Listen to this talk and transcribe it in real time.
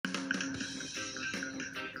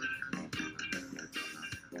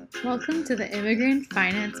Welcome to the Immigrant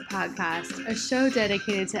Finance Podcast, a show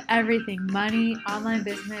dedicated to everything money, online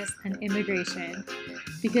business, and immigration,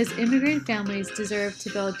 because immigrant families deserve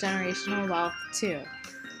to build generational wealth too.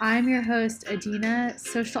 I'm your host, Adina,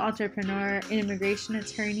 social entrepreneur, immigration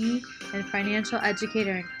attorney, and financial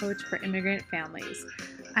educator and coach for immigrant families.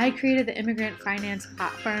 I created the Immigrant Finance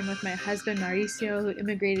platform with my husband Mauricio, who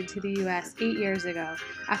immigrated to the US 8 years ago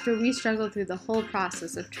after we struggled through the whole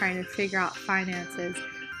process of trying to figure out finances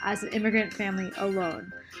as an immigrant family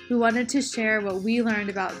alone. We wanted to share what we learned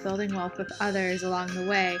about building wealth with others along the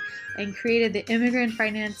way and created the Immigrant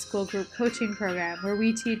Finance School Group Coaching Program, where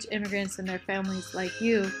we teach immigrants and their families like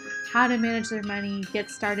you how to manage their money, get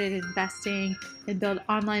started investing, and build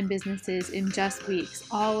online businesses in just weeks,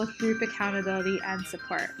 all with group accountability and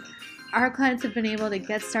support. Our clients have been able to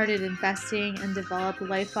get started investing and develop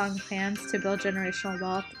lifelong plans to build generational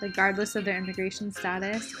wealth regardless of their immigration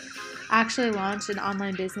status, actually launch an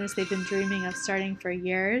online business they've been dreaming of starting for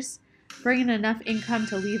years, bring in enough income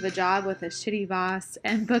to leave a job with a shitty boss,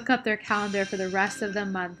 and book up their calendar for the rest of the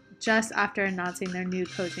month just after announcing their new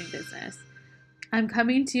coaching business. I'm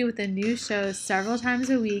coming to you with a new show several times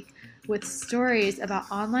a week with stories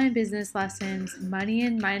about online business lessons, money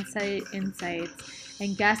and mindset insights,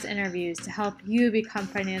 and guest interviews to help you become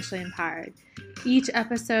financially empowered. Each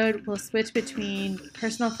episode will switch between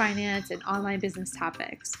personal finance and online business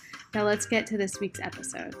topics. Now let's get to this week's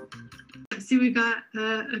episode. So we've got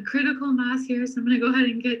a critical mass here, so I'm going to go ahead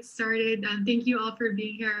and get started. Thank you all for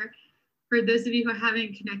being here. For those of you who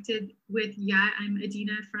haven't connected with yet, I'm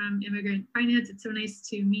Adina from Immigrant Finance. It's so nice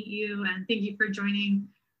to meet you, and thank you for joining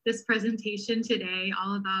this presentation today,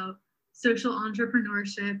 all about social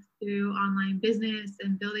entrepreneurship through online business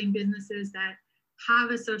and building businesses that have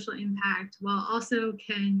a social impact while also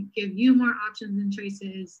can give you more options and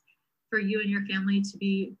choices for you and your family to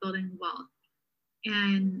be building wealth.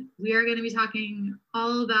 And we are going to be talking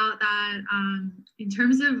all about that. In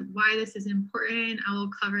terms of why this is important, I will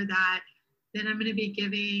cover that. Then I'm going to be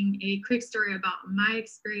giving a quick story about my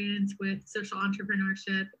experience with social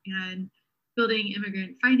entrepreneurship and building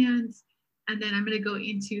immigrant finance. And then I'm going to go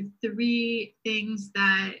into 3 things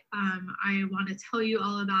that I want to tell you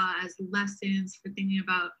all about as lessons for thinking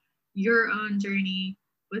about your own journey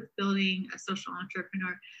with building a social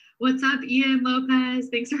entrepreneur. What's up, Ian Lopez?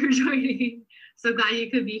 Thanks for joining. So glad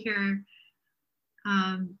you could be here.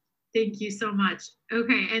 Thank you so much.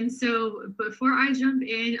 Okay, and so before I jump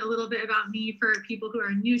in, a little bit about me for people who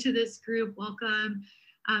are new to this group, welcome.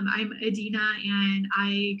 I'm Adina, and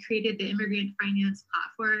I created the Immigrant Finance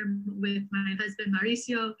platform with my husband,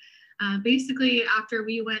 Mauricio. Basically, after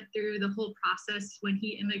we went through the whole process when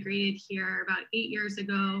he immigrated here about 8 years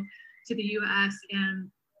ago to the US,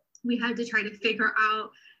 and we had to try to figure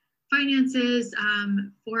out finances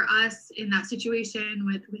for us in that situation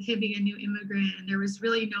with him being a new immigrant, and there was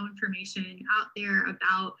really no information out there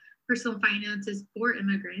about personal finances for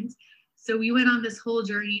immigrants. So we went on this whole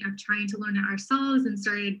journey of trying to learn it ourselves and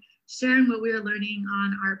started sharing what we were learning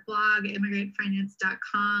on our blog,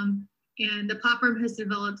 immigrantfinance.com. And the platform has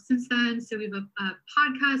developed since then. So we have a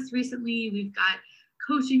podcast recently. We've got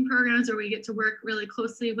coaching programs where we get to work really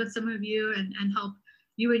closely with some of you and help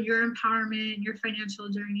you and your empowerment and your financial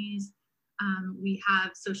journeys. We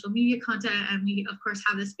have social media content, and we of course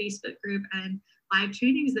have this Facebook group and live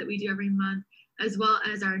trainings that we do every month, as well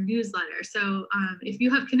as our newsletter. So if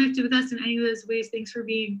you have connected with us in any of those ways, thanks for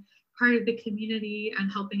being part of the community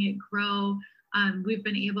and helping it grow. We've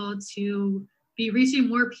been able to be reaching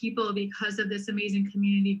more people because of this amazing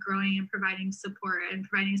community growing and providing support and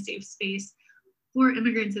providing a safe space for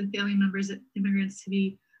immigrants and family members of immigrants to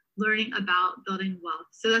be learning about building wealth.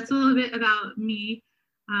 So that's a little bit about me.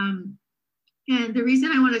 And the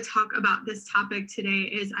reason I want to talk about this topic today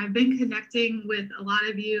is I've been connecting with a lot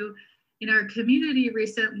of you in our community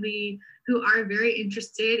recently who are very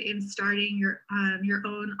interested in starting your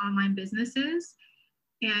own online businesses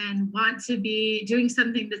and want to be doing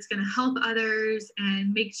something that's going to help others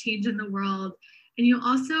and make change in the world. And you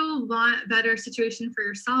also want a better situation for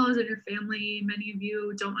yourselves and your family. Many of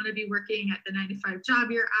you don't want to be working at the 9-to-5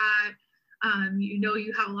 job you're at. You know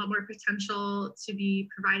you have a lot more potential to be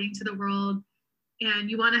providing to the world.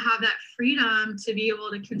 And you want to have that freedom to be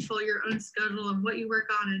able to control your own schedule and what you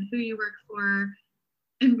work on and who you work for.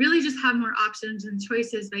 And really just have more options and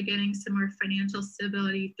choices by getting some more financial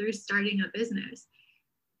stability through starting a business.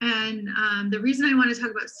 And the reason I want to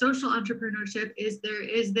talk about social entrepreneurship is there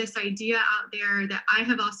is this idea out there that I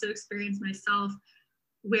have also experienced myself,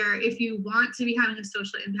 where if you want to be having a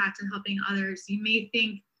social impact and helping others, you may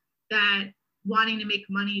think that wanting to make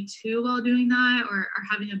money too while doing that or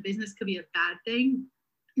having a business could be a bad thing.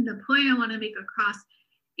 And the point I want to make across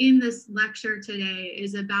in this lecture today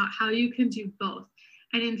is about how you can do both.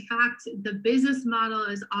 And in fact, the business model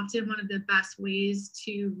is often one of the best ways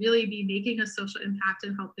to really be making a social impact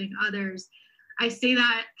and helping others. I say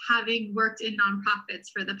that having worked in nonprofits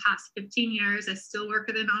for the past 15 years, I still work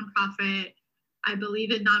at a nonprofit. I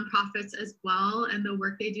believe in nonprofits as well and the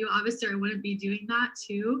work they do. Obviously, I wouldn't be doing that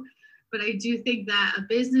too, but I do think that a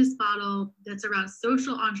business model that's around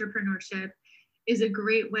social entrepreneurship is a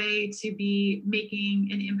great way to be making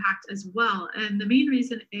an impact as well. And the main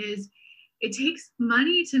reason is it takes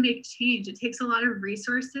money to make change. It takes a lot of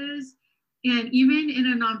resources. And even in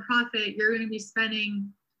a nonprofit, you're going to be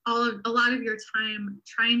spending a lot of your time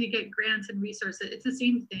trying to get grants and resources. It's the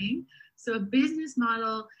same thing. So a business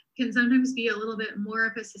model can sometimes be a little bit more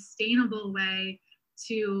of a sustainable way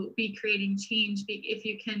to be creating change if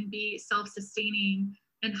you can be self-sustaining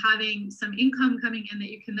and having some income coming in that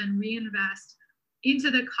you can then reinvest into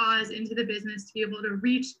the cause, into the business to be able to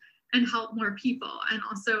reach and help more people and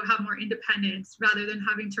also have more independence rather than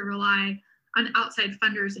having to rely on outside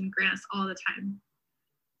funders and grants all the time.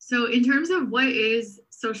 So in terms of what is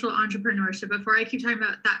social entrepreneurship, before I keep talking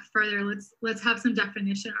about that further, let's have some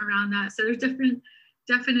definition around that. So there's different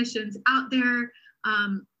definitions out there.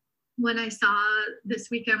 When I saw this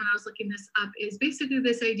weekend, when I was looking this up, is basically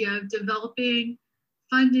this idea of developing,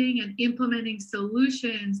 funding, and implementing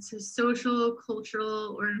solutions to social,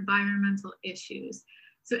 cultural, or environmental issues.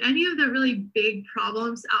 So any of the really big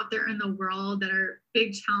problems out there in the world that are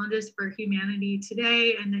big challenges for humanity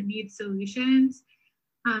today and that need solutions,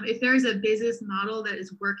 if there's a business model that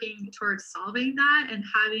is working towards solving that and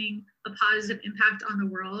having a positive impact on the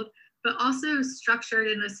world, but also structured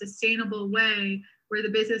in a sustainable way where the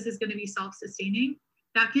business is going to be self-sustaining,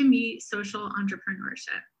 that can be social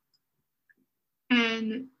entrepreneurship.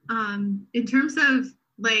 And in terms of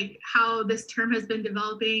like how this term has been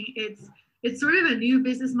developing, it's sort of a new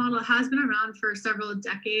business model. It has been around for several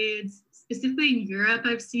decades. Specifically in Europe,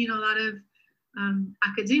 I've seen a lot of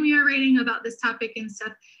academia writing about this topic and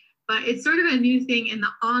stuff, but it's sort of a new thing in the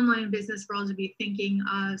online business world to be thinking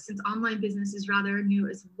of, since online business is rather new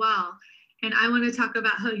as well. And I want to talk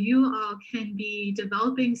about how you all can be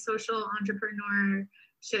developing social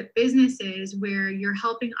entrepreneurship businesses where you're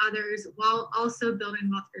helping others while also building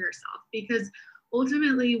wealth for yourself. Because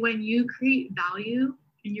ultimately, when you create value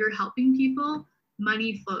and you're helping people,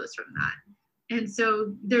 money flows from that. And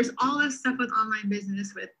so there's all this stuff with online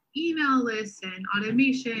business with email lists and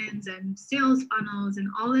automations and sales funnels and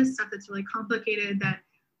all this stuff that's really complicated that,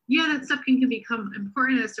 yeah, that stuff can become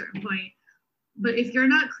important at a certain point. But if you're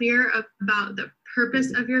not clear about the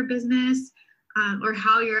purpose of your business or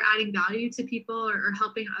how you're adding value to people or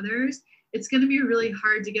helping others, it's going to be really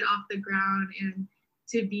hard to get off the ground and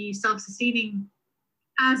to be self-sustaining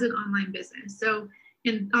as an online business. So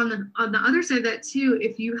on the other side of that too,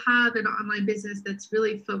 if you have an online business that's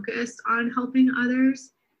really focused on helping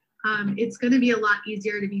others, it's going to be a lot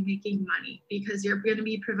easier to be making money because you're going to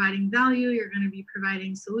be providing value, you're going to be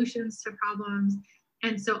providing solutions to problems.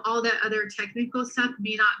 And so all that other technical stuff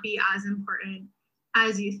may not be as important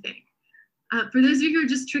as you think. For those of you who are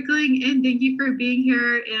just trickling in, thank you for being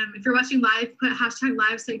here. And if you're watching live, put hashtag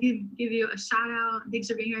live so I can give you a shout out. Thanks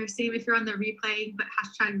for being here. Same if you're on the replay, put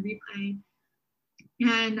hashtag replay.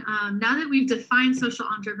 And now that we've defined social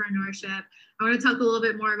entrepreneurship, I want to talk a little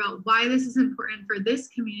bit more about why this is important for this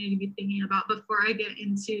community to be thinking about before I get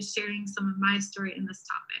into sharing some of my story in this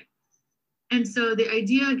topic. And so the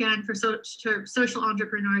idea, again, for social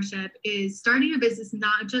entrepreneurship is starting a business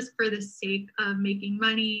not just for the sake of making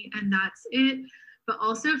money and that's it, but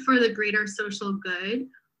also for the greater social good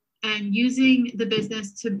and using the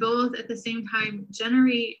business to both at the same time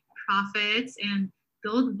generate profits and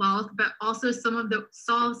build wealth, but also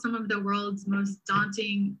solve some of the world's most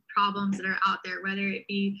daunting problems that are out there, whether it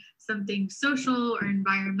be something social or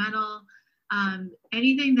environmental.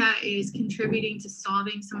 Anything that is contributing to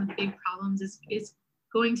solving some of the big problems is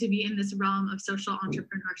going to be in this realm of social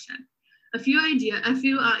entrepreneurship. A few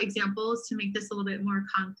examples to make this a little bit more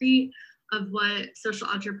concrete of what social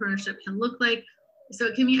entrepreneurship can look like. So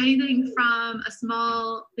it can be anything from a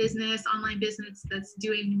small business, online business that's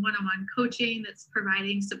doing one-on-one coaching, that's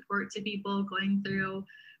providing support to people going through a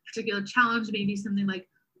particular challenge, maybe something like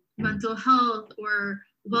mental health or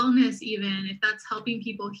wellness even, if that's helping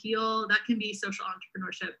people heal, that can be social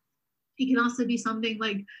entrepreneurship. It can also be something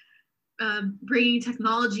like bringing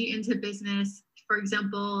technology into business, for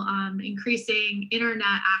example, increasing internet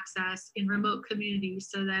access in remote communities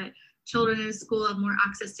so that children in school have more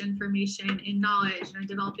access to information and knowledge in a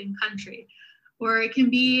developing country. Or it can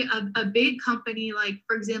be a big company like,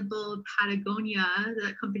 for example, Patagonia,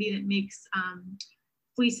 that company that makes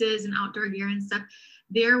fleeces and outdoor gear and stuff.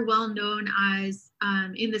 they're well known as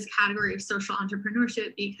in this category of social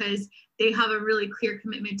entrepreneurship because they have a really clear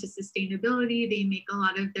commitment to sustainability. They make a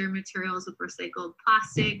lot of their materials with recycled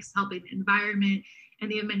plastics, helping the environment,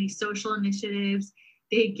 and they have many social initiatives.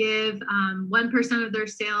 They give 1% of their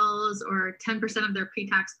sales or 10% of their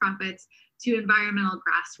pre-tax profits to environmental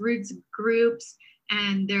grassroots groups,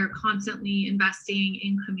 and they're constantly investing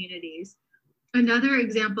in communities. Another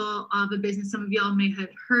example of a business some of y'all may have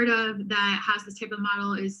heard of that has this type of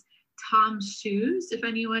model is Tom's Shoes, if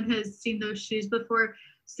anyone has seen those shoes before.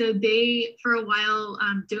 So they, for a while,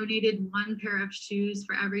 donated one pair of shoes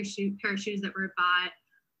for every pair of shoes that were bought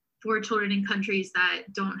for children in countries that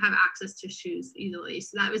don't have access to shoes easily.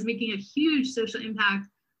 So that was making a huge social impact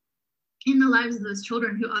in the lives of those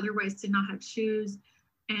children who otherwise did not have shoes.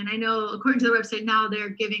 And I know, according to the website now, they're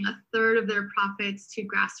giving 1/3 of their profits to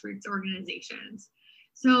grassroots organizations.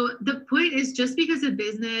 So the point is, just because a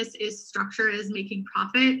business is structured as making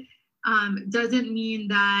profit doesn't mean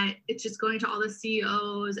that it's just going to all the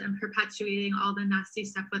CEOs and perpetuating all the nasty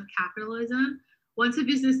stuff with capitalism. Once a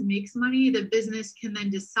business makes money, the business can then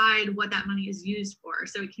decide what that money is used for.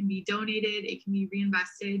 So it can be donated, it can be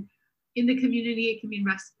reinvested in the community, it can be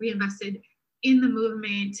reinvested in the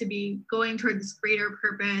movement to be going toward this greater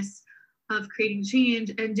purpose of creating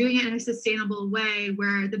change and doing it in a sustainable way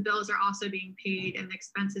where the bills are also being paid and the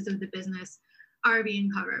expenses of the business are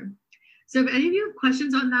being covered. So if any of you have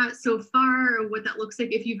questions on that so far, or what that looks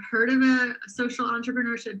like, if you've heard of a social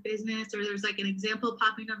entrepreneurship business or there's like an example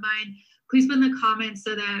popping to mind, please put in the comments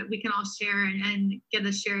so that we can all share and get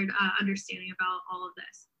a shared understanding about all of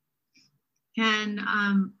this. And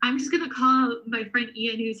I'm just going to call my friend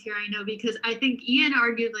Ian, who's here, I know, because I think Ian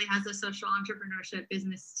arguably has a social entrepreneurship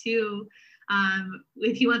business too.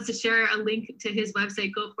 If he wants to share a link to his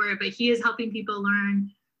website, go for it. But he is helping people learn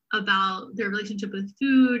about their relationship with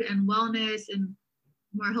food and wellness and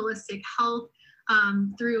more holistic health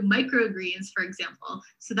through microgreens, for example.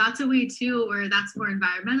 So that's a way too, where that's more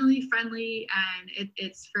environmentally friendly and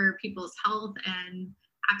it's for people's health and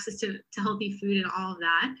access to healthy food and all of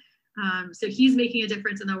that. So he's making a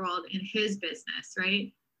difference in the world in his business,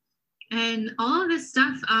 right? And all of this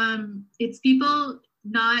stuff, it's people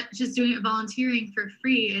not just doing it volunteering for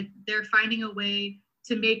free. They're finding a way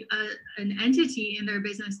to make an entity in their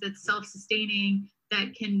business that's self-sustaining,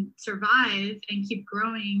 that can survive and keep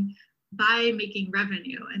growing by making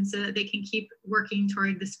revenue, and so that they can keep working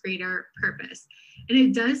toward this greater purpose. And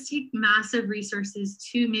it does take massive resources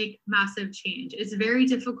to make massive change. It's very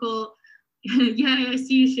difficult. Yeah, I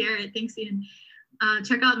see you share it. Thanks, Ian.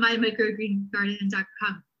 Check out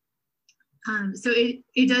mymicrogreengarden.com. So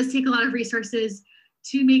it does take a lot of resources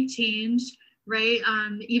to make change, right?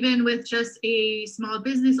 Even with just a small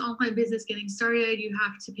business, online business getting started, you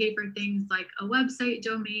have to pay for things like a website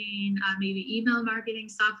domain, maybe email marketing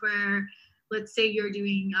software. Let's say you're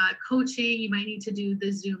doing coaching, you might need to do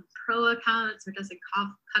the Zoom Pro account, so it doesn't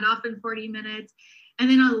cut off in 40 minutes. And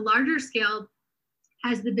then on a larger scale,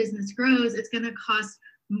 as the business grows, it's going to cost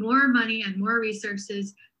more money and more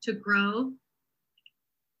resources to grow,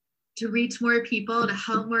 to reach more people, to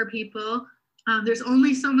help more people. There's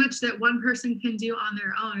only so much that one person can do on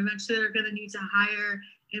their own. Eventually, they're going to need to hire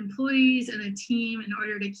employees and a team in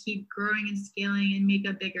order to keep growing and scaling and make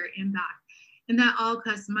a bigger impact. And that all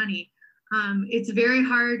costs money. It's very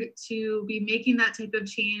hard to be making that type of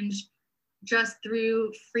change just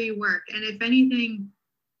through free work. And if anything,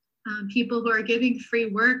 people who are giving free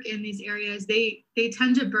work in these areas, they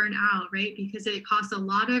tend to burn out, right? Because it costs a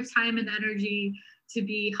lot of time and energy to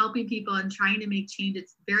be helping people and trying to make change.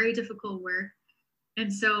 It's very difficult work.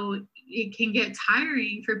 And so it can get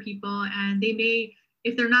tiring for people, and they may,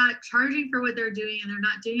 if they're not charging for what they're doing and they're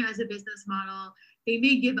not doing it as a business model, they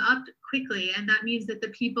may give up quickly. And that means that the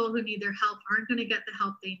people who need their help aren't going to get the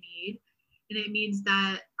help they need. And it means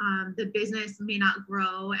that the business may not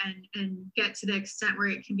grow and get to the extent where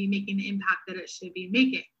it can be making the impact that it should be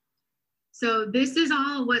making. So this is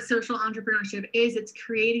all what social entrepreneurship is. It's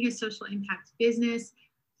creating a social impact business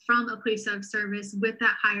from a place of service with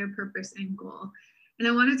that higher purpose and goal. And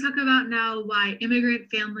I want to talk about now why immigrant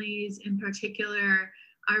families in particular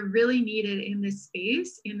are really needed in this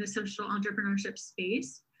space, in the social entrepreneurship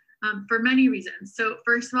space. For many reasons. So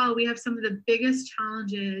first of all, we have some of the biggest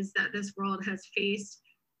challenges that this world has faced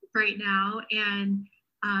right now, and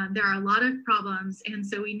there are a lot of problems. And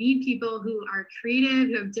so we need people who are creative,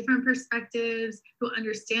 who have different perspectives, who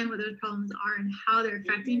understand what those problems are and how they're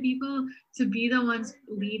affecting people, to be the ones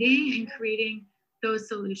leading and creating those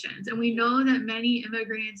solutions. And we know that many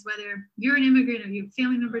immigrants, whether you're an immigrant or you have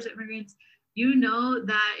family members of immigrants, you know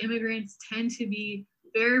that immigrants tend to be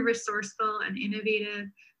very resourceful and innovative.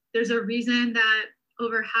 There's a reason that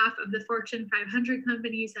Over half of the Fortune 500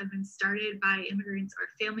 companies have been started by immigrants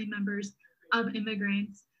or family members of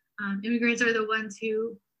immigrants. Immigrants are the ones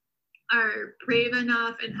who are brave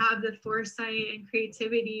enough and have the foresight and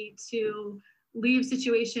creativity to leave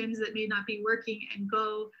situations that may not be working and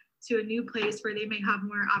go to a new place where they may have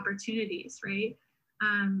more opportunities, right?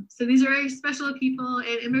 So these are very special people,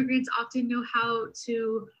 and immigrants often know how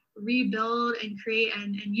to rebuild and create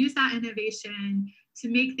and use that innovation to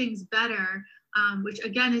make things better, which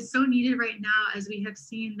again is so needed right now, as we have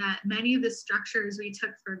seen that many of the structures we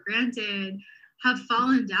took for granted have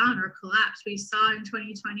fallen down or collapsed. We saw in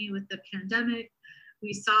 2020 with the pandemic,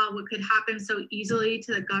 we saw what could happen so easily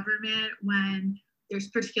to the government when there's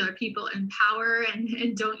particular people in power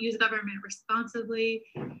and don't use government responsibly.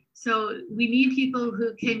 So we need people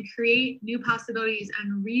who can create new possibilities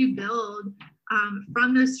and rebuild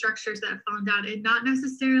from those structures that have fallen down, and not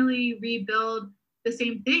necessarily rebuild the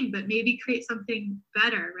same thing, but maybe create something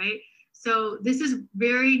better, right? So this is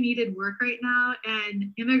very needed work right now, and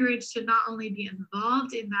immigrants should not only be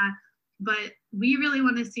involved in that, but we really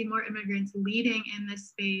want to see more immigrants leading in this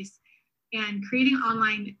space and creating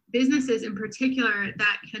online businesses in particular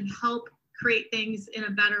that can help create things in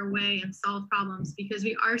a better way and solve problems, because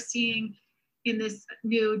we are seeing in this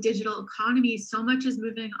new digital economy, so much is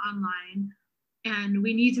moving online. And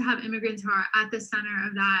we need to have immigrants who are at the center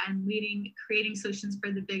of that and leading, creating solutions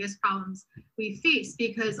for the biggest problems we face.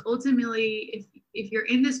 Because ultimately, if you're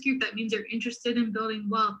in this group, that means you're interested in building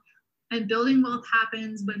wealth. And building wealth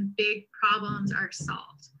happens when big problems are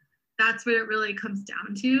solved. That's what it really comes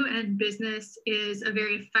down to. And business is a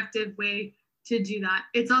very effective way to do that.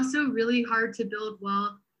 It's also really hard to build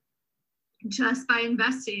wealth just by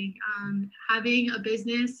investing. Having a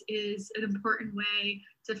business is an important way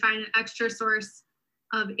to find an extra source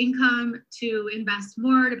of income, to invest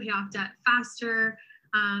more, to pay off debt faster,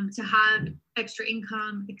 to have extra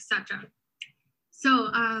income, etc.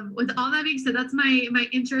 So with all that being said, that's my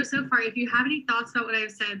intro so far. If you have any thoughts about what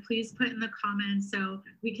I've said, please put in the comments so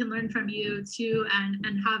we can learn from you too, and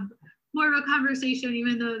have more of a conversation,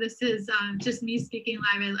 even though this is just me speaking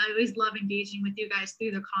live. I always love engaging with you guys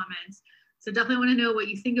through the comments. So definitely want to know what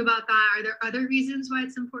you think about that. Are there other reasons why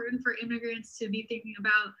it's important for immigrants to be thinking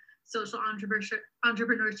about social entrepreneurship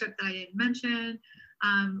that I didn't mention?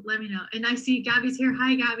 Let me know. And I see Gabby's here.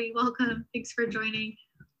 Hi, Gabby. Welcome. Thanks for joining.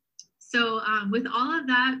 So with all of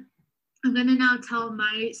that, I'm going to now tell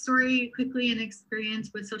my story quickly and experience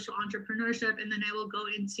with social entrepreneurship, and then I will go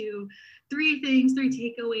into three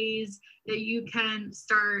takeaways that you can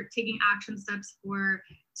start taking action steps for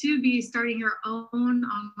to be starting your own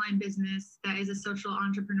online business that is a social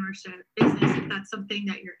entrepreneurship business, if that's something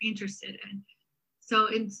that you're interested in. So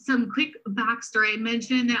in some quick backstory, I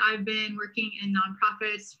mentioned that I've been working in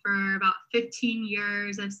nonprofits for about 15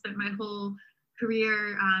 years. I've spent my whole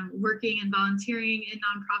career working and volunteering in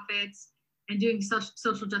nonprofits and doing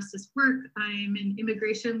social justice work. I'm an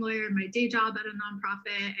immigration lawyer in my day job at a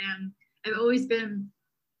nonprofit, and I've always been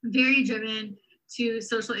very driven to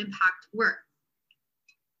social impact work.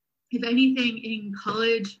 If anything, in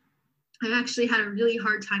college, I actually had a really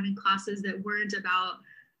hard time in classes that weren't about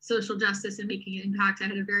social justice and making an impact. I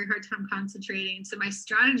had a very hard time concentrating. So my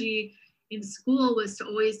strategy in school was to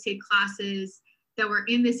always take classes that were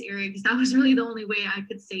in this area, because that was really the only way I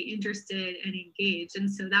could stay interested and engaged. And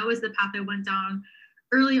so that was the path I went down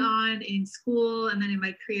early on in school, and then in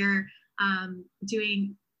my career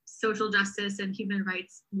doing social justice and human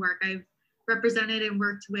rights work. I've represented and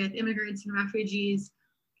worked with immigrants and refugees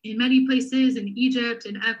in many places, in Egypt,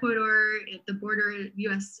 in Ecuador, at the border,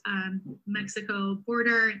 US-Mexico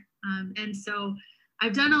border. And so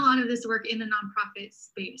I've done a lot of this work in the nonprofit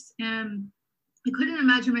space. And I couldn't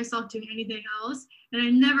imagine myself doing anything else. And I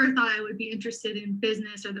never thought I would be interested in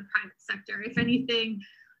business or the private sector. If anything,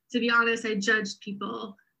 to be honest, I judged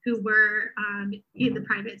people who were in the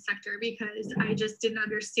private sector, because I just didn't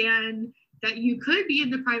understand that you could be in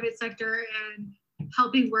the private sector and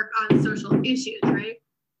helping work on social issues, right?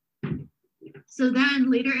 So then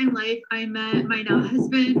later in life, I met my now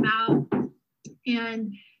husband, Mao,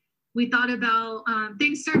 and we thought about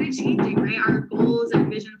things started changing, right? Our goals and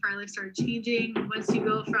vision for our life started changing. Once you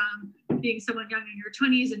go from being someone young in your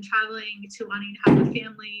 20s and traveling to wanting to have a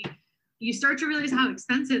family, you start to realize how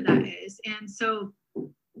expensive that is. And so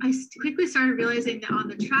I quickly started realizing that on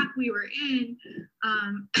the track we were in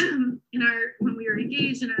when we were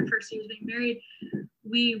engaged in our first years being married,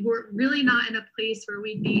 we were really not in a place where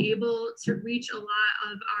we'd be able to reach a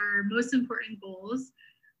lot of our most important goals.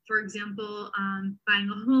 For example, buying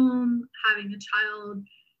a home, having a child,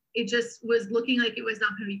 it just was looking like it was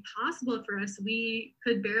not going to be possible for us. We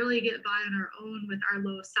could barely get by on our own with our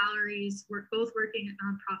low salaries. We're both working at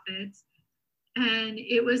nonprofits. And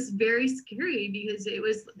it was very scary because it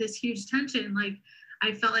was this huge tension. Like,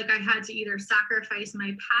 I felt like I had to either sacrifice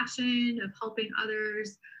my passion of helping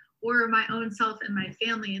others or my own self and my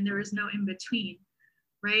family, and there was no in between,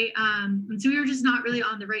 right? And so we were just not really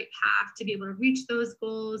on the right path to be able to reach those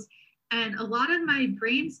goals. And a lot of my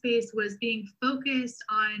brain space was being focused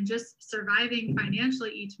on just surviving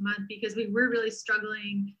financially each month because we were really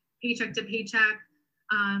struggling paycheck to paycheck.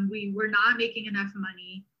 We were not making enough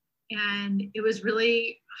money. And it was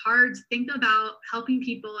really hard to think about helping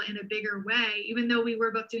people in a bigger way, even though we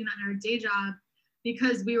were both doing that in our day job,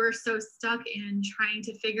 because we were so stuck in trying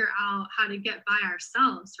to figure out how to get by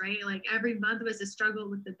ourselves, right? Like every month was a struggle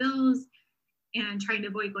with the bills and trying to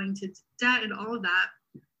avoid going to debt and all of that.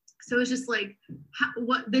 So it was just like,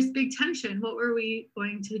 what this big tension, what were we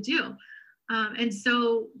going to do? And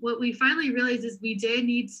so what we finally realized is we did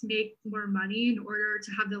need to make more money in order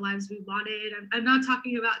to have the lives we wanted. I'm not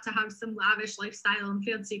talking about to have some lavish lifestyle and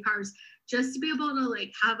fancy cars, just to be able to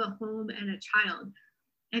like have a home and a child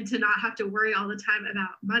and to not have to worry all the time about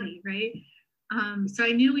money, right? So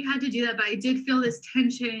I knew we had to do that, but I did feel this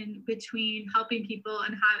tension between helping people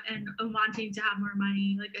and wanting to have more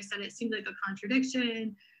money. Like I said, it seemed like a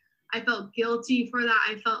contradiction. I felt guilty for that.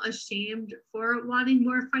 I felt ashamed for wanting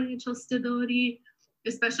more financial stability,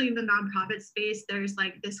 especially in the nonprofit space. There's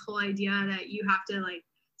like this whole idea that you have to like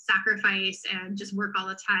sacrifice and just work all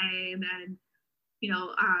the time and, you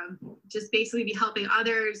know, just basically be helping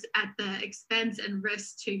others at the expense and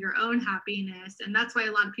risk to your own happiness. And that's why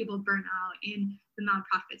a lot of people burn out in the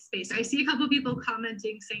nonprofit space. I see a couple of people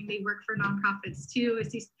commenting saying they work for nonprofits too. I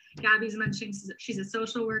see Gabby's mentioning she's a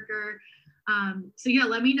social worker. So yeah,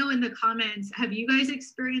 let me know in the comments, have you guys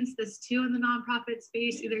experienced this too in the nonprofit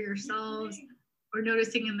space, either yourselves or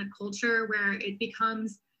noticing in the culture where it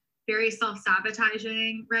becomes very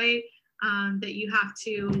self-sabotaging, right? That you have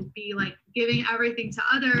to be like giving everything to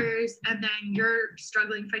others and then you're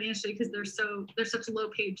struggling financially because there's such low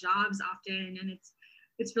paid jobs often, and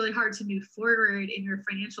it's really hard to move forward in your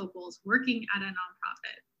financial goals working at a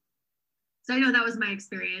nonprofit. So I know that was my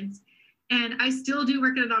experience. And I still do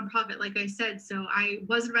work at a nonprofit, like I said, so I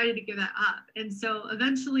wasn't ready to give that up. And so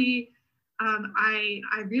eventually I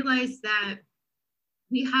realized that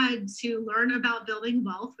we had to learn about building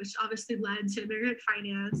wealth, which obviously led to immigrant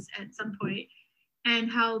finance at some point, and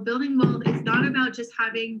how building wealth is not about just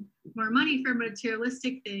having more money for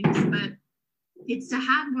materialistic things, but it's to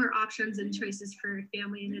have more options and choices for your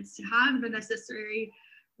family, and it's to have the necessary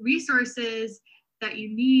resources that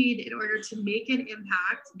you need in order to make an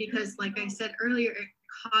impact, because like I said earlier, it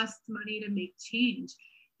costs money to make change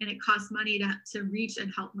and it costs money to reach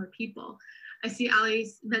and help more people. I see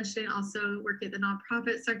Ali's mentioning also work at the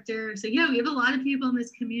nonprofit sector. So yeah, we have a lot of people in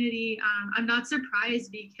this community. I'm not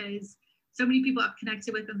surprised because so many people I've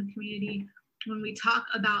connected with in the community, when we talk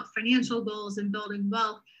about financial goals and building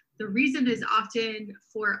wealth, the reason is often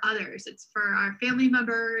for others. It's for our family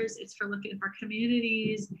members, it's for looking at our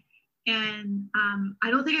communities. And I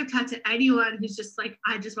don't think I've talked to anyone who's just like,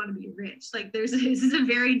 I just want to be rich. Like this is a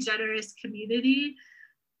very generous community.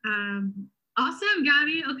 Awesome,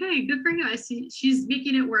 Gabby. Okay, good for you. I see she's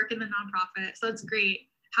making it work in the nonprofit. So that's great.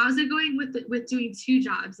 How's it going with doing 2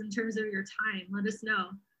 jobs in terms of your time? Let us know.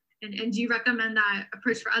 And do you recommend that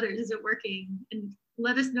approach for others? Is it working? And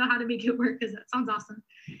let us know how to make it work because that sounds awesome.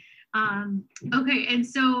 Okay, and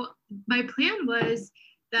so my plan was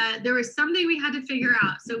that there was something we had to figure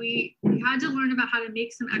out. So we had to learn about how to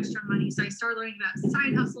make some extra money. So I started learning about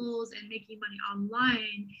side hustles and making money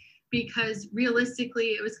online, because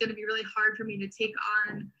realistically, it was going to be really hard for me to take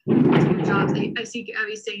on 2 jobs. I see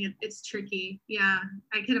Abby saying it's tricky. Yeah,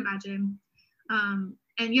 I can imagine.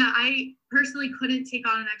 And yeah, I personally couldn't take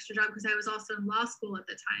on an extra job because I was also in law school at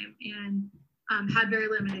the time and had very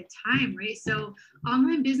limited time, right? So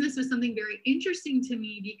online business was something very interesting to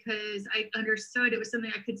me because I understood it was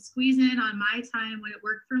something I could squeeze in on my time when it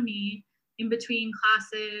worked for me in between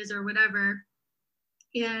classes or whatever.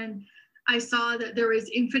 And I saw that there was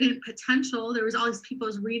infinite potential. There was all these people I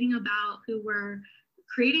was reading about who were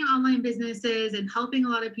creating online businesses and helping a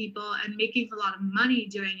lot of people and making a lot of money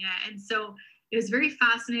doing it. And so it was very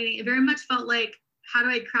fascinating. It very much felt like, how do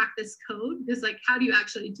I crack this code? Because like, how do you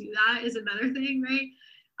actually do that is another thing, right?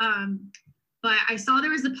 But I saw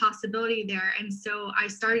there was a possibility there. And so I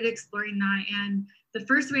started exploring that. And the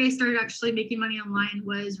first way I started actually making money online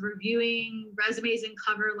was reviewing resumes and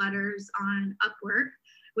cover letters on Upwork,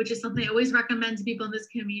 which is something I always recommend to people in this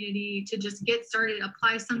community to just get started,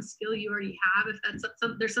 apply some skill you already have.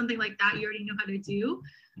 If there's something like that you already know how to do,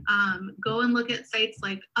 Go and look at sites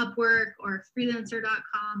like Upwork or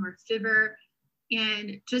freelancer.com or Fiverr,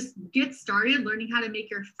 and just get started learning how to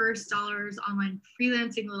make your first dollars online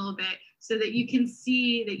freelancing a little bit, so that you can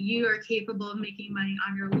see that you are capable of making money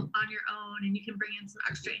on your own, and you can bring in some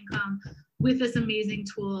extra income with this amazing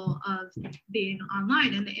tool of being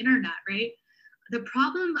online and the internet, right? The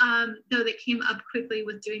problem, though, that came up quickly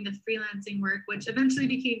with doing the freelancing work, which eventually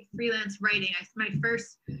became freelance writing. My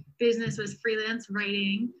first business was freelance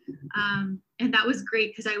writing. And that was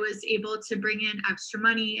great because I was able to bring in extra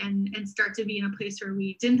money and start to be in a place where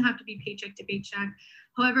we didn't have to be paycheck to paycheck.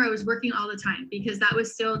 However, I was working all the time because that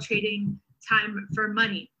was still trading time for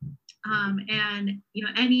money. And, you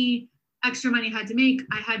know, any extra money I had to make,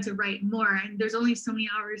 I had to write more. And there's only so many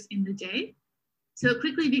hours in the day. So it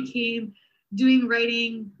quickly became doing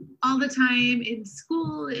writing all the time in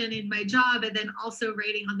school and in my job, and then also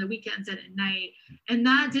writing on the weekends and at night. And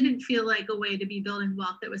that didn't feel like a way to be building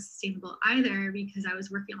wealth that was sustainable either, because I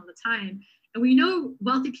was working all the time. And we know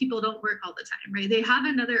wealthy people don't work all the time, right? They have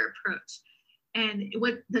another approach. And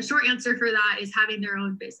what the short answer for that is having their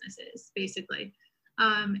own businesses, basically.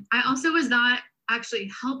 I also was not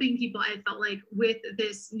actually helping people. I felt like with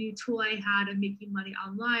this new tool I had of making money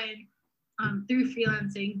online through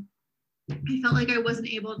freelancing, I felt like I wasn't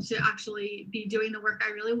able to actually be doing the work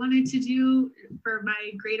I really wanted to do for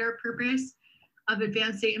my greater purpose of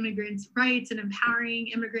advancing immigrants' rights and empowering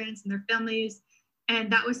immigrants and their families. And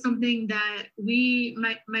that was something that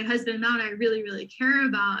my husband and I really, really care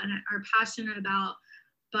about and are passionate about.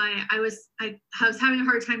 But I was having a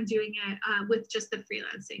hard time doing it with just the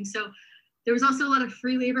freelancing. So there was also a lot of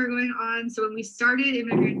free labor going on. So when we started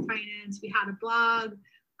Immigrant Finance, we had a blog.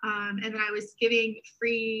 And then I was giving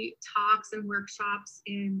free talks and workshops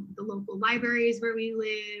in the local libraries where we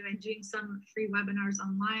live and doing some free webinars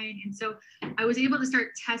online. And so I was able to start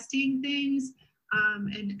testing things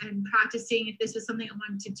and practicing if this was something I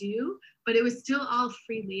wanted to do, but it was still all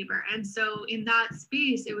free labor. And so in that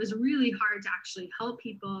space, it was really hard to actually help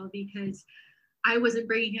people because I wasn't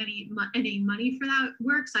bringing any money for that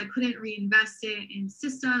work. So I couldn't reinvest it in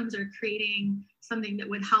systems or creating something that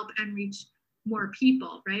would help and reach more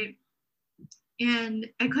people, right? And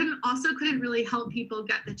I couldn't really help people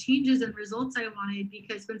get the changes and results I wanted,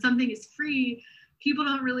 because when something is free, people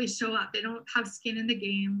don't really show up. They don't have skin in the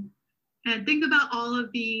game. And think about all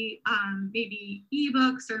of the maybe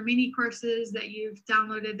ebooks or mini courses that you've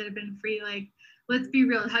downloaded that have been free. Like, let's be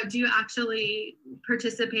real, how do you actually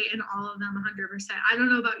participate in all of them 100%? I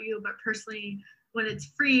don't know about you, but personally, when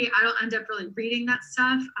it's free, I don't end up really reading that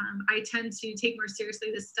stuff. I tend to take more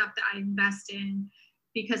seriously the stuff that I invest in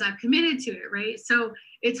because I've committed to it, right? So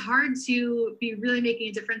it's hard to be really making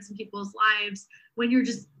a difference in people's lives when you're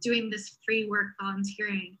just doing this free work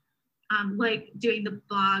volunteering, like doing the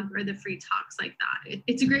blog or the free talks like that.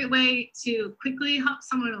 It's a great way to quickly help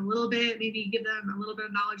someone a little bit, maybe give them a little bit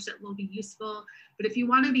of knowledge that will be useful. But if you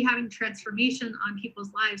want to be having transformation on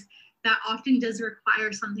people's lives, that often does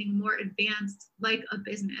require something more advanced, like a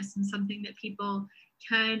business, and something that people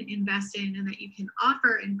can invest in and that you can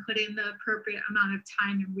offer and put in the appropriate amount of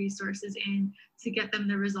time and resources in to get them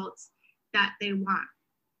the results that they want.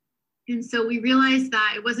 And so we realized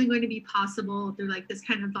that it wasn't going to be possible through like this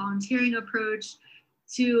kind of volunteering approach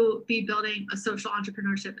to be building a social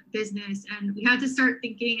entrepreneurship business. And we had to start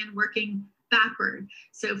thinking and working backward.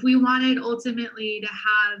 So if we wanted ultimately to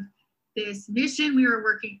have this mission we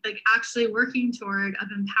were actually working toward of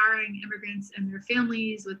empowering immigrants and their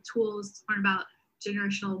families with tools to learn about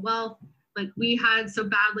generational wealth, like we had so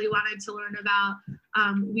badly wanted to learn about,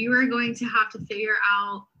 we were going to have to figure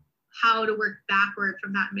out how to work backward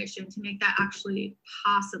from that mission to make that actually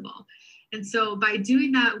possible. And so by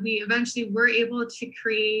doing that, we eventually were able to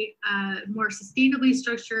create a more sustainably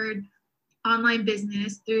structured online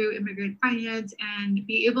business through Immigrant Finance and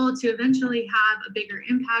be able to eventually have a bigger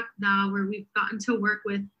impact now, where we've gotten to work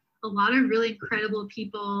with a lot of really incredible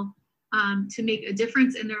people to make a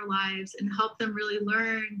difference in their lives and help them really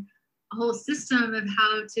learn a whole system of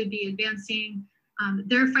how to be advancing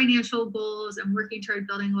their financial goals and working toward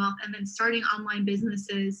building wealth, and then starting online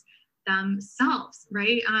businesses themselves,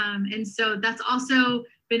 right? And so that's also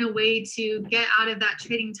been a way to get out of that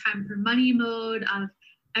trading time for money mode of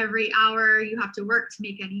every hour you have to work to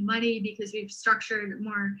make any money, because we've structured a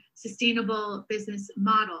more sustainable business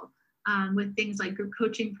model with things like group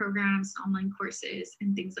coaching programs, online courses,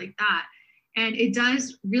 and things like that. And it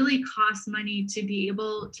does really cost money to be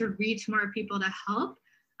able to reach more people to help.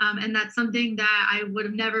 And that's something that I would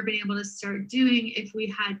have never been able to start doing if we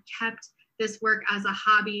had kept this work as a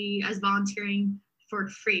hobby, as volunteering for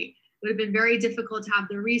free. It would have been very difficult to have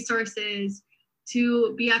the resources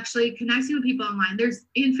to be actually connecting with people online. There's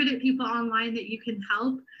infinite people online that you can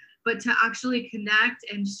help, but to actually connect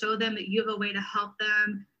and show them that you have a way to help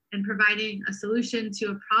them and providing a solution to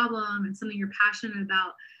a problem and something you're passionate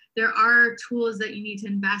about, there are tools that you need to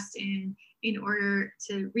invest in order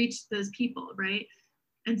to reach those people, right?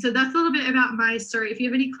 And so that's a little bit about my story. If you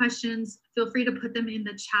have any questions, feel free to put them in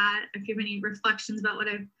the chat. If you have any reflections about what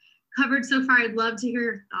I've covered so far, I'd love to hear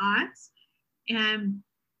your thoughts. And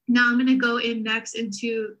now I'm going to go in next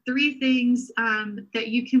into 3 things that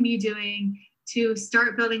you can be doing to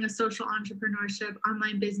start building a social entrepreneurship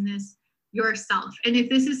online business yourself. And if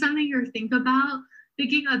this is something you're thinking about,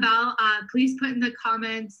 please put in the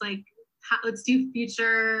comments, like, let's do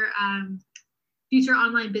future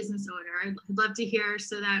online business owner. I'd love to hear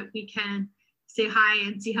so that we can say hi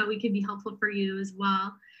and see how we can be helpful for you as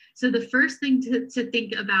well. So the first thing to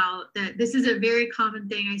think about, that this is a very common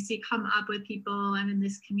thing I see come up with people and in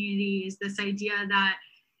this community, is this idea that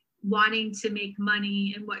wanting to make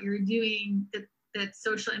money and what you're doing that's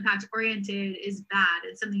social impact oriented is bad.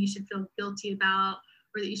 It's something you should feel guilty about,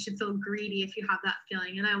 or that you should feel greedy if you have that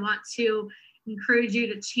feeling. And I want to encourage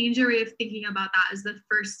you to change your way of thinking about that as the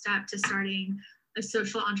first step to starting a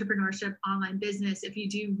social entrepreneurship online business. If you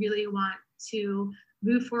do really want to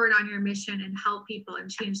move forward on your mission and help people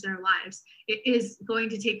and change their lives, it is going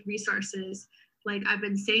to take resources. Like I've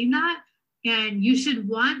been saying that, and you should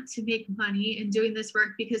want to make money in doing this work,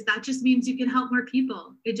 because that just means you can help more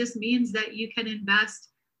people. It just means that you can invest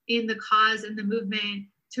in the cause and the movement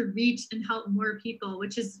to reach and help more people,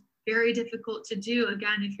 which is very difficult to do,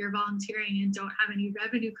 again, if you're volunteering and don't have any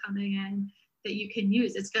revenue coming in that you can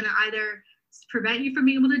use. It's going to either prevent you from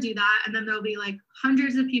being able to do that, and then there'll be like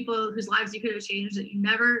hundreds of people whose lives you could have changed that you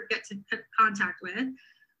never get to contact with.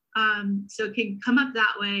 So it can come up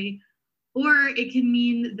that way. Or it can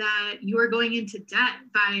mean that you are going into debt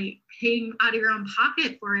by paying out of your own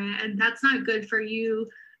pocket for it, and that's not good for you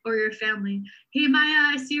or your family. Hey,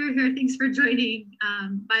 Maya, I see you're here. Thanks for joining.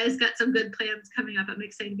 Maya's got some good plans coming up. I'm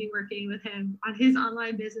excited to be working with him on his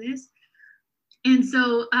online business. And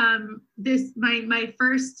so my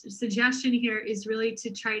first suggestion here is really to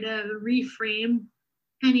try to reframe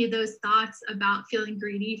any of those thoughts about feeling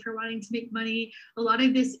greedy for wanting to make money. A lot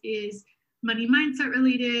of this is money mindset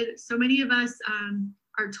related. So many of us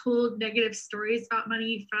are told negative stories about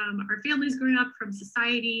money from our families growing up, from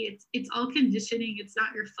society. It's all conditioning. It's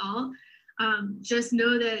not your fault. Just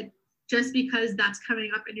know that just because that's coming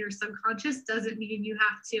up in your subconscious doesn't mean you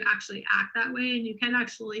have to actually act that way. And you can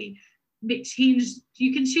actually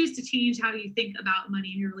you can choose to change how you think about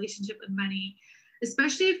money and your relationship with money,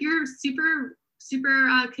 especially if you're super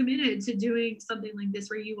committed to doing something like this,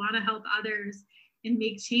 where you want to help others and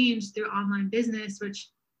make change through online business, which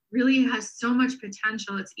really has so much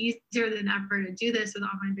potential. It's easier than ever to do this with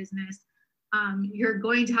online business. You're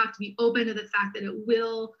going to have to be open to the fact that it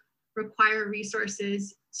will require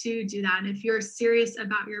resources to do that. And if you're serious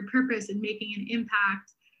about your purpose and making an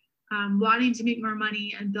impact, wanting to make more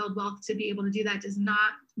money and build wealth to be able to do that does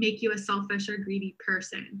not make you a selfish or greedy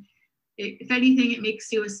person. If anything, it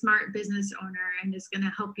makes you a smart business owner and is going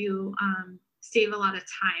to help you save a lot of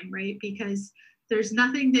time, right? Because there's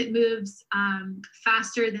nothing that moves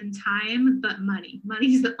faster than time but money.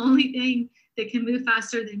 Money is the only thing that can move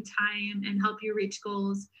faster than time and help you reach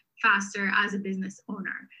goals faster as a business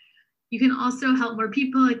owner. You can also help more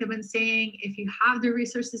people, like I've been saying, if you have the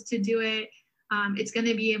resources to do it. It's going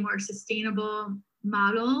to be a more sustainable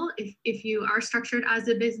model if you are structured as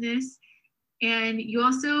a business. And you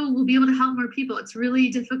also will be able to help more people. It's really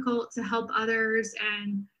difficult to help others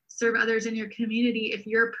and serve others in your community if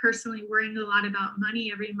you're personally worrying a lot about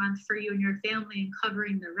money every month for you and your family and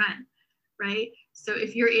covering the rent, right? So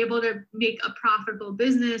if you're able to make a profitable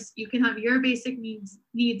business, you can have your basic needs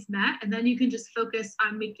met, and then you can just focus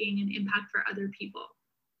on making an impact for other people.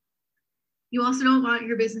 You also don't want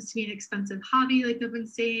your business to be an expensive hobby, like I've been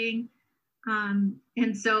saying.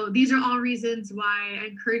 And so these are all reasons why I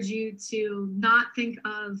encourage you to not think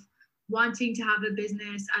of wanting to have a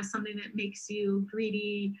business as something that makes you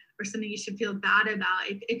greedy or something you should feel bad about.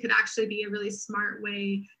 It could actually be a really smart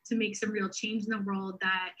way to make some real change in the world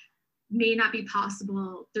that may not be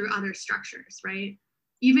possible through other structures, right?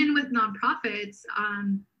 Even with nonprofits,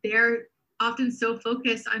 they're often so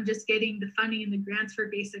focused on just getting the funding and the grants for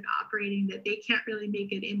basic operating that they can't really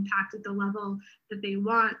make an impact at the level that they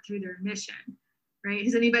want through their mission, right?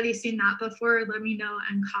 Has anybody seen that before? Let me know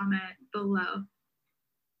and comment below.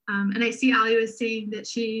 And I see Ali was saying that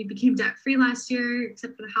she became debt-free last year,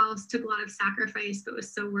 except for the house, took a lot of sacrifice, but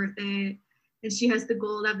was so worth it. and she has the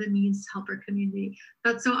goal to have the means to help her community.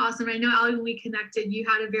 That's so awesome. I know, Allie, when we connected, you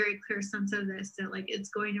had a very clear sense of this, that like it's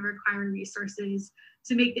going to require resources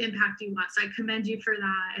to make the impact you want. So I commend you for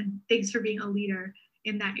that, and thanks for being a leader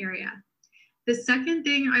in that area. The second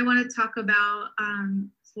thing I want to talk about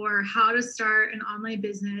for how to start an online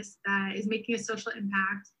business that is making a social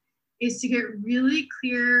impact is to get really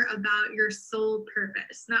clear about your sole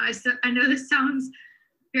purpose. Now, I know this sounds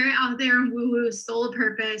very out there and woo-woo, sole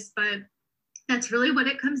purpose, but that's really what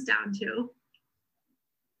it comes down to.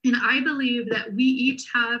 And I believe that we each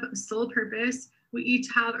have a sole purpose. We each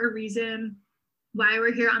have a reason why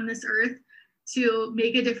we're here on this earth, to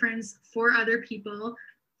make a difference for other people.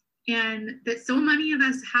 And that so many of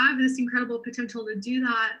us have this incredible potential to do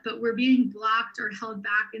that, but we're being blocked or held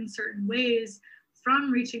back in certain ways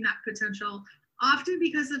from reaching that potential, often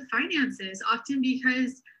because of finances, often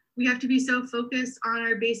because we have to be so focused on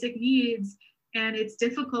our basic needs, and it's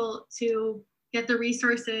difficult to get the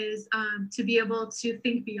resources to be able to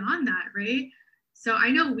think beyond that, right? So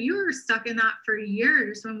I know we were stuck in that for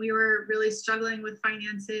years when we were really struggling with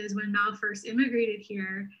finances when Mal first immigrated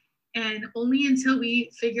here. And only until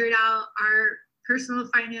we figured out our personal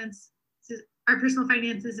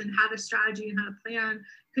finances and had a strategy and had a plan,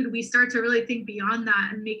 could we start to really think beyond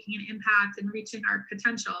that and making an impact and reaching our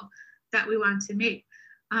potential that we want to make.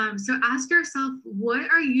 So ask yourself, what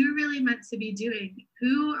are you really meant to be doing?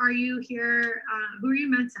 Who are you here? Who are you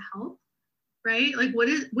meant to help? Right? Like, what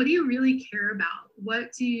do you really care about?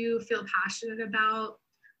 What do you feel passionate about?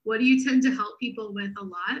 What do you tend to help people with a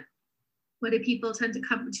lot? What do people tend to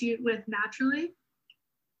come to you with naturally?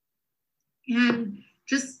 And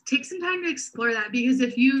just take some time to explore that, because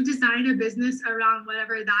if you design a business around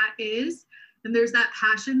whatever that is, and there's that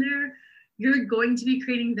passion there, you're going to be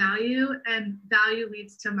creating value, and value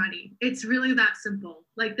leads to money. It's really that simple.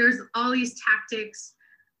 Like, there's all these tactics,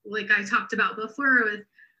 like I talked about before, with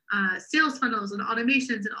sales funnels and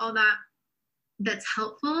automations and all that, that's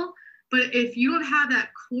helpful. But if you don't have that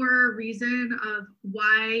core reason of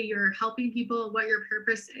why you're helping people, what your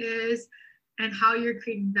purpose is, and how you're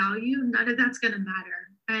creating value, none of that's going to matter.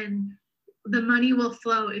 And the money will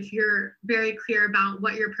flow if you're very clear about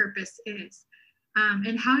what your purpose is.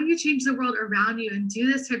 And how you change the world around you and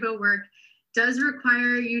do this type of work does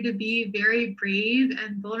require you to be very brave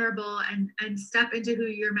and vulnerable and step into who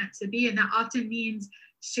you're meant to be. And that often means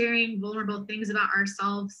sharing vulnerable things about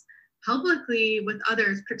ourselves publicly with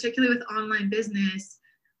others, particularly with online business,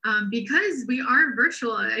 because we are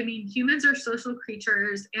virtual. I mean, humans are social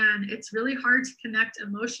creatures, and it's really hard to connect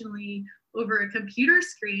emotionally over a computer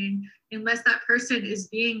screen unless that person is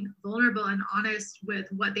being vulnerable and honest with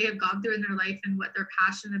what they have gone through in their life and what they're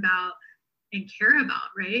passionate about and care about,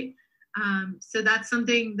 right? So that's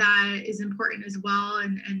something that is important as well,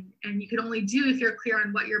 and you can only do if you're clear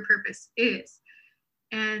on what your purpose is.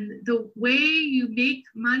 And the way you make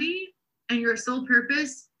money and your sole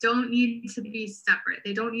purpose don't need to be separate.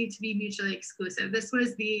 They don't need to be mutually exclusive. This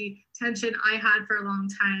was the tension I had for a long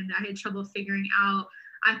time that I had trouble figuring out.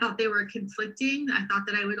 I thought they were conflicting. I thought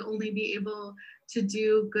that I would only be able to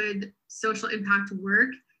do good social impact work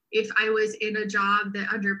if I was in a job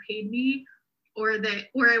that underpaid me, or the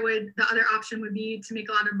other option would be to make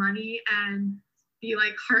a lot of money and be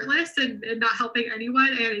like heartless and not helping anyone.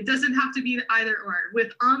 And it doesn't have to be either or.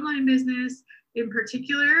 With online business in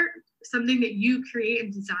particular, something that you create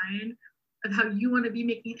and design of how you want to be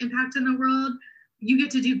making an impact in the world, you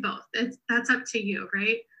get to do both. That's up to you,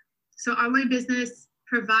 right? So online business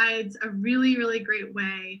provides a really, really great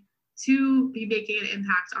way to be making an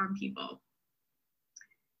impact on people.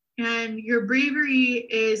 And your bravery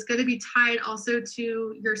is going to be tied also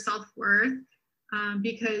to your self-worth,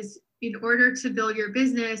 because in order to build your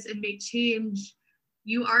business and make change,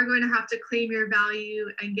 you are going to have to claim your value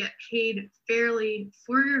and get paid fairly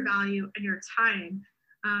for your value and your time.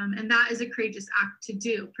 And that is a courageous act to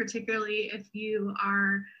do, particularly if you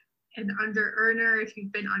are an under earner, if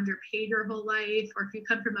you've been underpaid your whole life, or if you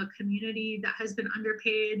come from a community that has been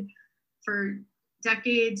underpaid for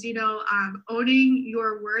decades. Owning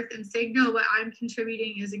your worth and saying, no, what I'm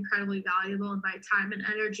contributing is incredibly valuable, and my time and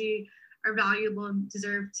energy are valuable and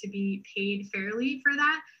deserve to be paid fairly for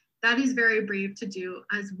that. That is very brave to do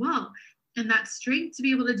as well. And that strength to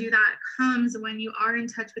be able to do that comes when you are in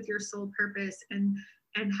touch with your soul purpose and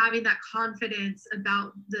having that confidence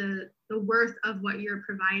about the worth of what you're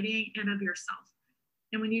providing and of yourself.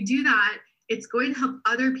 And when you do that, it's going to help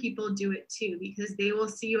other people do it too, because they will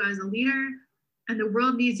see you as a leader, and the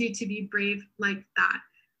world needs you to be brave like that.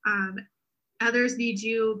 Others need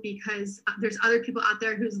you because there's other people out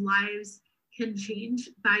there whose lives can change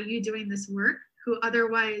by you doing this work, who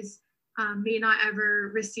otherwise may not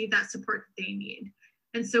ever receive that support that they need.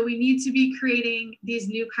 And so we need to be creating these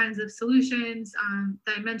new kinds of solutions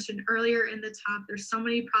that I mentioned earlier in the talk. There's so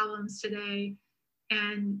many problems today,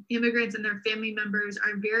 and immigrants and their family members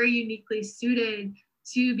are very uniquely suited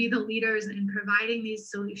to be the leaders in providing these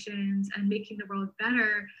solutions and making the world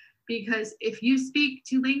better. Because if you speak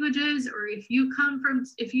two languages, or if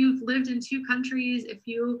you've lived in two countries, if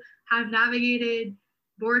you have navigated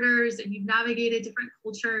borders and you've navigated different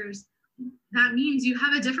cultures, that means you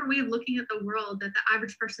have a different way of looking at the world that the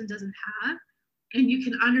average person doesn't have. And you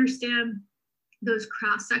can understand those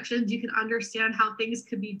cross sections. You can understand how things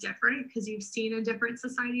could be different because you've seen in different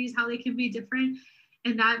societies how they can be different.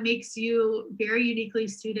 And that makes you very uniquely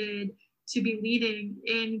suited to be leading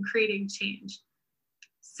in creating change.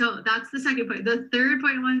 So that's the second point. The third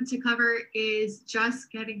point I wanted to cover is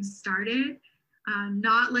just getting started,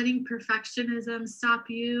 not letting perfectionism stop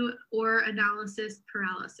you, or analysis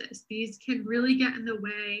paralysis. These can really get in the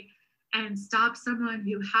way and stop someone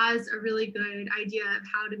who has a really good idea of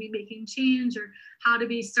how to be making change or how to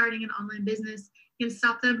be starting an online business, can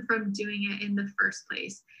stop them from doing it in the first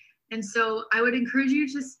place. And so I would encourage you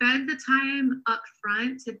to spend the time up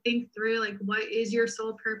front to think through, like, what is your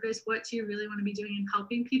sole purpose? What do you really want to be doing and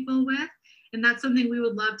helping people with? And that's something we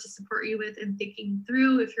would love to support you with in thinking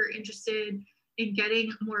through. If you're interested in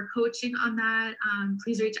getting more coaching on that,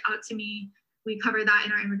 please reach out to me. We cover that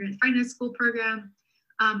in our Immigrant Finance School program.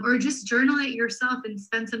 Or just journal it yourself and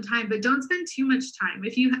spend some time, but don't spend too much time.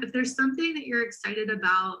 If there's something that you're excited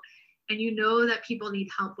about and you know that people need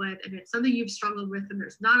help with, and it's something you've struggled with and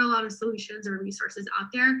there's not a lot of solutions or resources out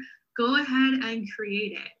there, go ahead and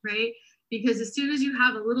create it, right? Because as soon as you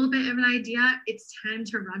have a little bit of an idea, it's time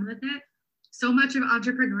to run with it. So much of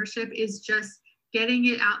entrepreneurship is just getting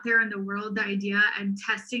it out there in the world, the idea, and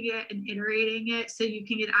testing it and iterating it so you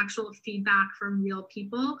can get actual feedback from real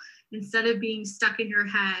people instead of being stuck in your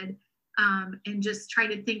head and just trying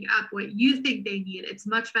to think up what you think they need. It's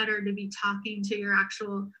much better to be talking to your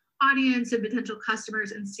actual audience and potential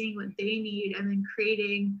customers and seeing what they need and then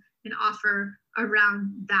creating an offer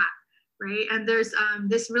around that, right? And there's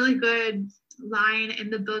this really good line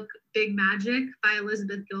in the book Big Magic by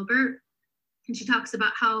Elizabeth Gilbert, and she talks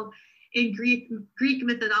about how in Greek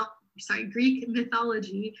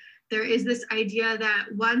mythology, there is this idea that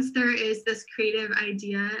once there is this creative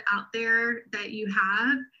idea out there that you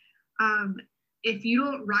have, if you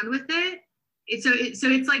don't run with it,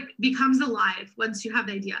 it's like becomes alive once you have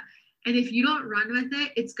the idea. And if you don't run with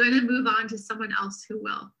it, it's going to move on to someone else who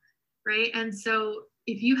will, right? And so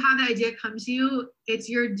if you have the idea come to you, it's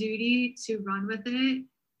your duty to run with it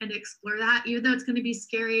and explore that, even though it's going to be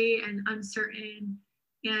scary and uncertain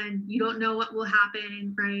and you don't know what will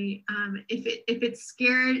happen, right? If it's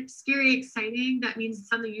scary, exciting, that means it's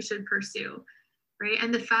something you should pursue, right?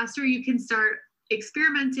 And the faster you can start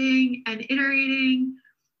experimenting and iterating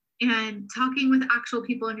and talking with actual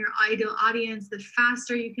people in your ideal audience, the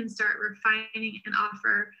faster you can start refining an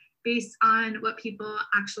offer based on what people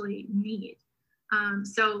actually need.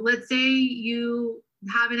 So let's say you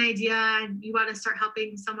have an idea and you want to start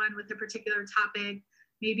helping someone with a particular topic.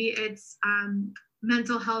 Maybe it's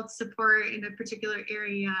mental health support in a particular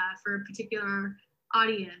area for a particular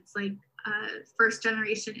audience, like first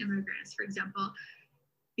generation immigrants, for example.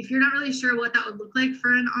 If you're not really sure what that would look like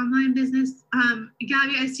for an online business,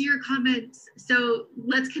 Gabby, I see your comments. So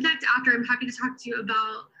let's connect after. I'm happy to talk to you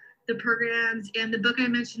about the programs. And the book I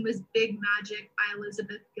mentioned was Big Magic by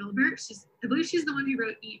Elizabeth Gilbert. I believe she's the one who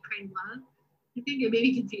wrote Eat, Pray, Love. I think it may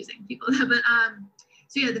be confusing people, but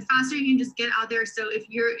so yeah, the faster you can just get out there. So if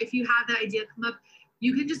you have that idea come up,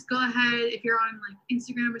 you can just go ahead, if you're on like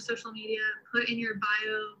Instagram or social media, put in your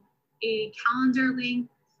bio a calendar link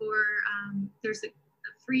for, there's a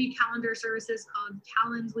free calendar services called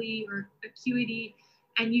Calendly or Acuity,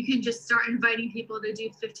 and you can just start inviting people to do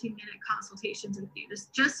 15-minute consultations with you,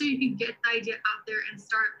 just so you can get the idea out there and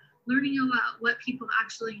start learning about what people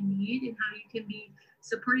actually need and how you can be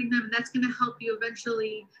supporting them. And that's going to help you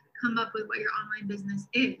eventually come up with what your online business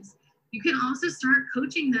is. You can also start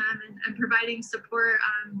coaching them and providing support,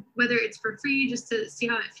 whether it's for free, just to see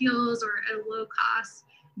how it feels, or at a low cost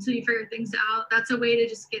until you figure things out. That's a way to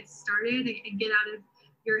just get started and get out of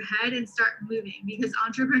your head and start moving. Because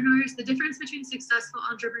entrepreneurs, the difference between successful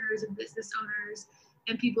entrepreneurs and business owners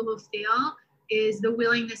and people who fail is the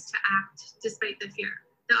willingness to act despite the fear.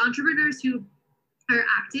 The entrepreneurs who are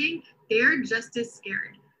acting, they're just as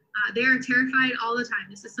scared. They are terrified all the time.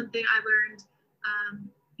 This is something I learned,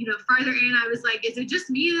 farther in. I was like, is it just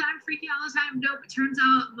me that I'm freaking out all the time? Nope. It turns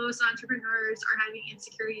out most entrepreneurs are having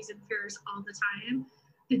insecurities and fears all the time.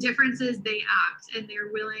 The difference is they act and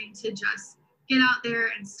they're willing to just get out there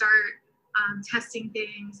and start testing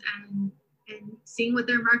things and seeing what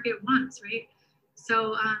their market wants, right?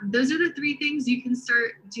 So those are the 3 things you can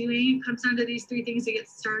start doing. It comes down to these 3 things to get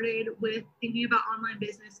started with thinking about online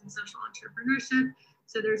business and social entrepreneurship.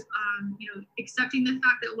 So there's, accepting the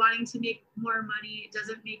fact that wanting to make more money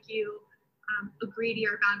doesn't make you a greedy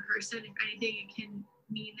or bad person. If anything, it can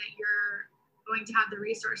mean that you're going to have the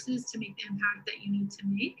resources to make the impact that you need to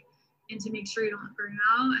make and to make sure you don't burn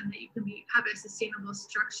out and that you can have a sustainable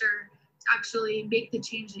structure to actually make the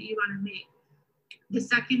change that you want to make. The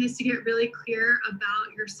second is to get really clear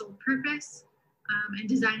about your sole purpose and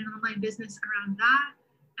design an online business around that.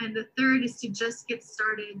 And the third is to just get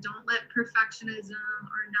started. Don't let perfectionism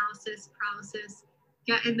or analysis paralysis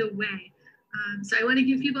get in the way. So I want to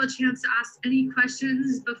give people a chance to ask any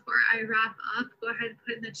questions before I wrap up. Go ahead and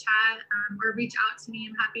put in the chat or reach out to me.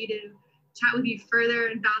 I'm happy to chat with you further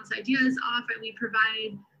and bounce ideas off. And we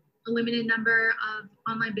provide a limited number of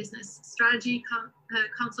online business strategy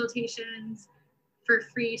consultations for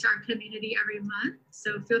free to our community every month.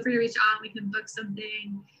 So feel free to reach out. We can book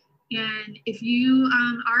something. And if you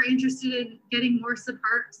are interested in getting more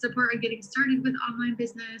support and getting started with online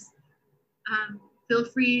business, feel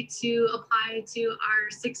free to apply to our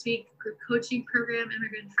 6-week group coaching program,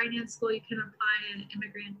 Immigrant Finance School. You can apply at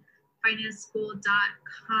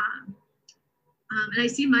immigrantfinanceschool.com. And I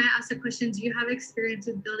see Maya asked a question, do you have experience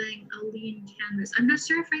with building a lean canvas? I'm not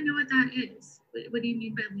sure if I know what that is. What do you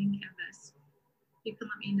mean by lean canvas? You can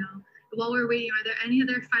let me know. While we're waiting, are there any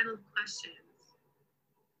other final questions?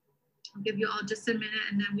 I'll give you all just a minute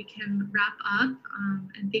and then we can wrap up.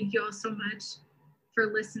 And thank you all so much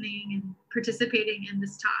for listening and participating in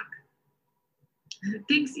this talk.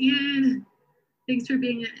 Thanks, Ian. Thanks for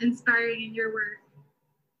being inspiring in your work.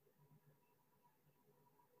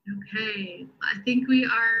 Okay, I think we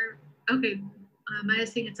are, okay.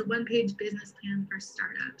 Maya's saying it's a 1-page business plan for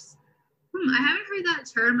startups. I haven't heard that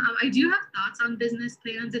term. I do have thoughts on business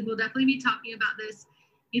plans, and we'll definitely be talking about this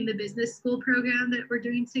in the business school program that we're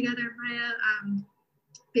doing together, Maya.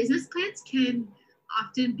 Business plans can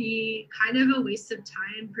often be kind of a waste of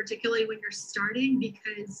time, particularly when you're starting,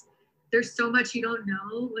 because there's so much you don't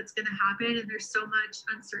know what's going to happen, and there's so much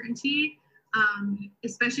uncertainty,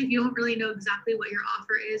 especially if you don't really know exactly what your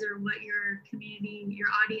offer is or what your community, your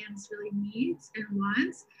audience really needs and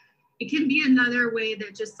wants. It can be another way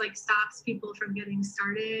that just like stops people from getting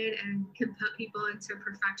started and can put people into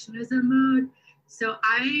perfectionism mode. So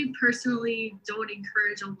I personally don't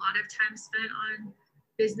encourage a lot of time spent on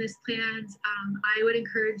business plans. I would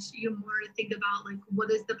encourage you more to think about like, what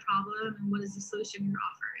is the problem and what is the solution you're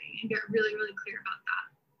offering, and get really, really clear about that.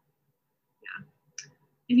 Yeah.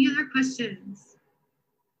 Any other questions?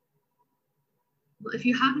 Well, if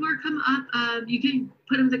you have more come up, you can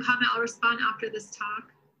put them in the comment. I'll respond after this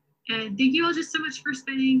talk. And thank you all just so much for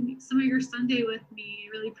spending some of your Sunday with me. I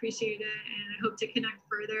really appreciate it. And I hope to connect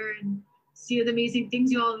further and see the amazing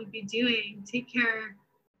things you all will be doing. Take care.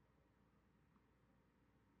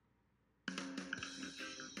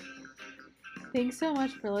 Thanks so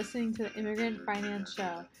much for listening to the Immigrant Finance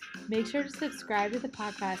Show. Make sure to subscribe to the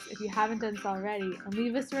podcast if you haven't done so already, and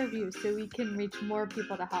leave us a review so we can reach more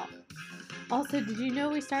people to help. Also, did you know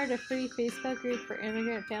we started a free Facebook group for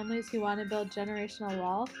immigrant families who want to build generational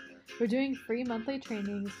wealth? We're doing free monthly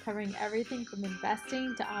trainings covering everything from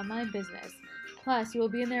investing to online business. Plus, you will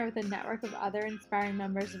be in there with a network of other inspiring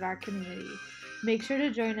members of our community. Make sure to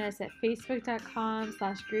join us at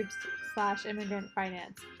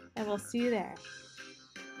facebook.com/groups/immigrantfinance, and we'll see you there.